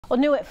Well,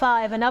 new at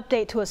 5, an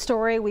update to a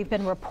story we've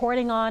been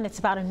reporting on. It's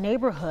about a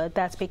neighborhood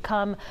that's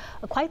become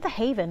quite the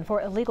haven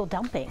for illegal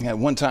dumping. At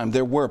one time,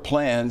 there were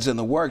plans in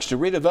the works to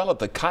redevelop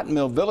the Cotton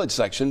Mill Village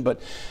section,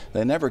 but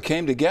they never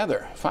came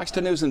together. Fox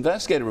 10 News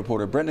investigative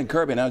reporter Brendan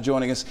Kirby now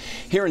joining us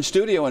here in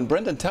studio. And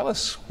Brendan, tell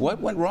us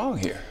what went wrong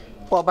here.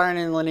 Well, Byron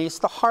and Lenise,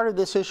 the heart of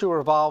this issue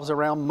revolves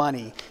around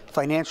money,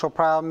 financial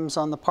problems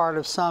on the part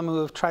of some who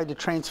have tried to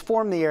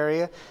transform the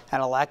area,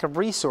 and a lack of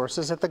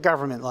resources at the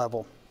government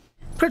level.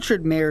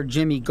 Pritchard Mayor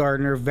Jimmy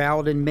Gardner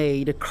vowed in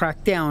May to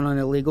crack down on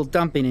illegal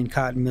dumping in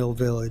Cotton Mill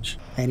Village,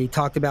 and he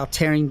talked about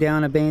tearing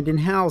down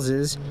abandoned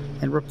houses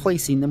and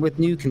replacing them with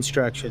new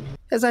construction.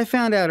 As I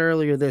found out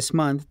earlier this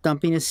month,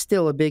 dumping is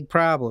still a big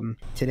problem.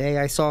 Today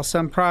I saw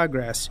some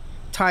progress.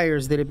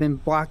 Tires that had been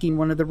blocking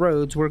one of the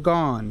roads were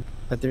gone,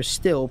 but there's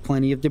still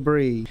plenty of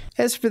debris.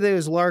 As for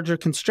those larger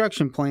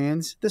construction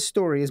plans, the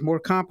story is more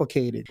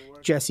complicated.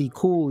 Jesse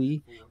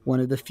Cooley, one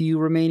of the few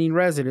remaining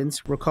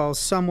residents, recalls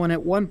someone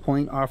at one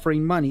point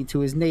offering money to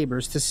his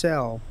neighbors to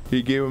sell.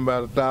 He gave them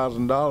about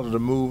 $1,000 to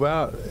move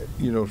out,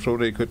 so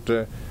they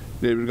could.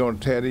 They were going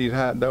to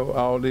tear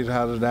all these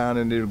houses down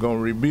and they were going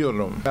to rebuild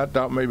them. I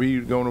thought maybe he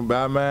was going to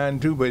buy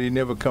mine too, but he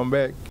never come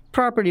back.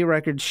 Property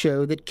records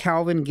show that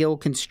Calvin Gill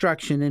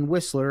Construction in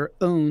Whistler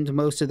owned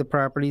most of the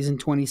properties in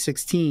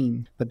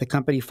 2016, but the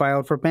company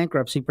filed for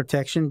bankruptcy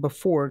protection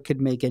before it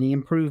could make any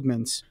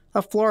improvements.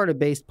 A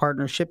Florida-based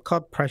partnership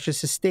called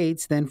Precious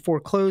Estates then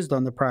foreclosed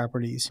on the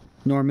properties.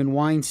 Norman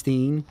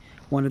Weinstein,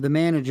 one of the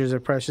managers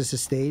of Precious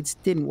Estates,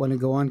 didn't want to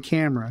go on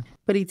camera,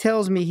 but he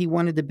tells me he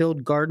wanted to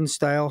build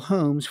garden-style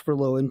homes for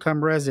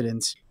low-income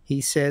residents.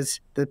 He says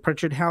the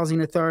Pritchard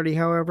Housing Authority,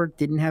 however,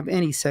 didn't have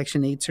any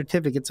Section 8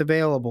 certificates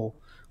available.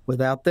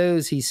 Without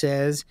those, he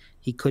says,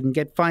 he couldn't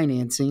get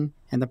financing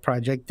and the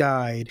project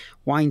died.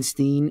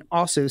 Weinstein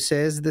also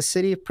says the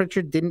city of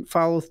Pritchard didn't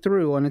follow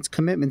through on its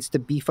commitments to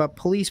beef up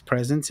police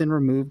presence and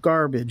remove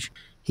garbage.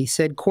 He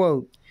said,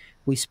 quote,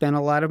 "We spent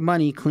a lot of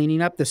money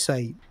cleaning up the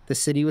site. The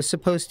city was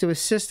supposed to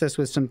assist us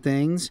with some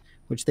things,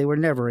 which they were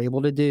never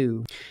able to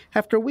do."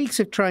 After weeks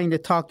of trying to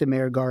talk to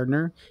Mayor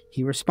Gardner,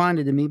 he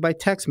responded to me by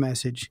text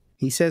message.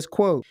 He says,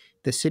 quote,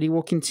 "The city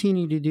will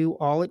continue to do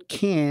all it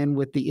can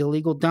with the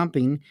illegal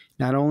dumping,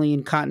 not only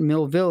in Cotton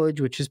Mill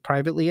Village, which is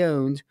privately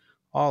owned,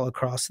 all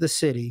across the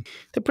city."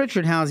 The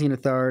Pritchard Housing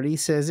Authority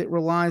says it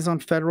relies on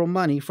federal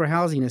money for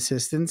housing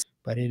assistance,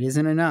 but it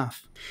isn't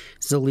enough.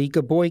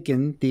 Zalika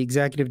Boykin, the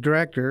executive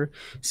director,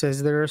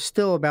 says there are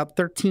still about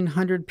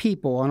 1,300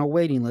 people on a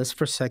waiting list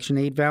for Section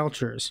 8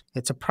 vouchers.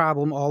 It's a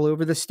problem all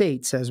over the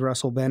state, says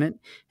Russell Bennett,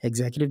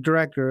 executive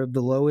director of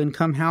the Low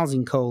Income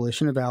Housing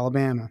Coalition of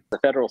Alabama. The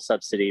federal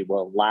subsidy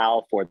will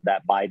allow for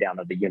that buy down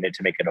of the unit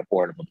to make it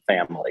affordable to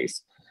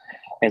families.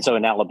 And so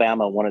in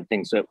Alabama, one of the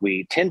things that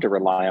we tend to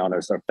rely on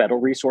is our federal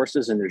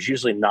resources, and there's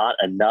usually not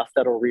enough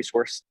federal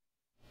resource.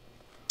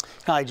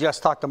 I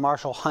just talked to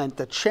Marshall Hunt,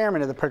 the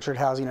chairman of the Pritchard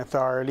Housing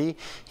Authority.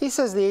 He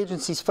says the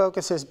agency's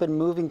focus has been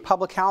moving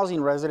public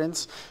housing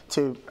residents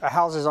to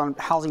houses on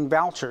housing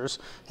vouchers.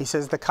 He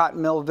says the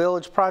Cotton Mill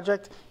Village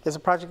project is a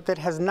project that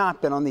has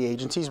not been on the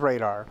agency's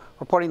radar.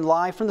 Reporting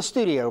live from the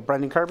studio,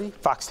 Brendan Kirby,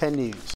 Fox 10 News.